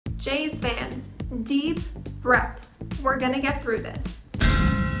Jays fans, deep breaths. We're gonna get through this.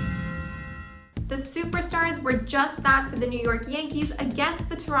 The superstars were just that for the New York Yankees against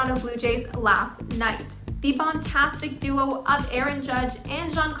the Toronto Blue Jays last night. The bombastic duo of Aaron Judge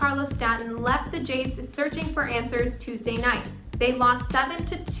and Giancarlo Stanton left the Jays searching for answers Tuesday night. They lost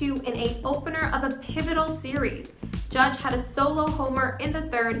 7-2 in an opener of a pivotal series. Judge had a solo homer in the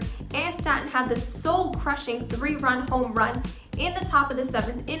third, and Stanton had the soul-crushing 3-run home run in the top of the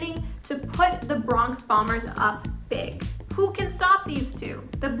 7th inning to put the Bronx Bombers up big. Who can stop these two?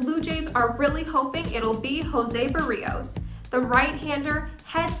 The Blue Jays are really hoping it'll be Jose Barrios. The right-hander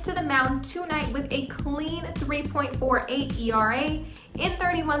heads to the mound tonight with a clean 3.48 ERA in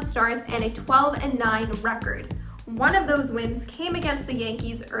 31 starts and a 12-9 record. One of those wins came against the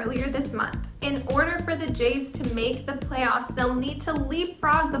Yankees earlier this month. In order for the Jays to make the playoffs, they'll need to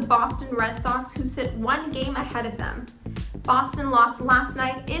leapfrog the Boston Red Sox, who sit one game ahead of them. Boston lost last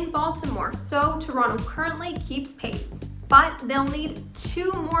night in Baltimore, so Toronto currently keeps pace. But they'll need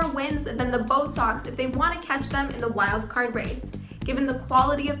 2 more wins than the Bo Sox if they want to catch them in the wild card race. Given the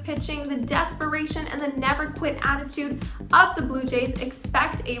quality of pitching, the desperation, and the never-quit attitude of the Blue Jays,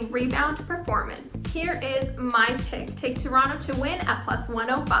 expect a rebound performance. Here is my pick. Take Toronto to win at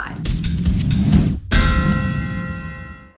 +105.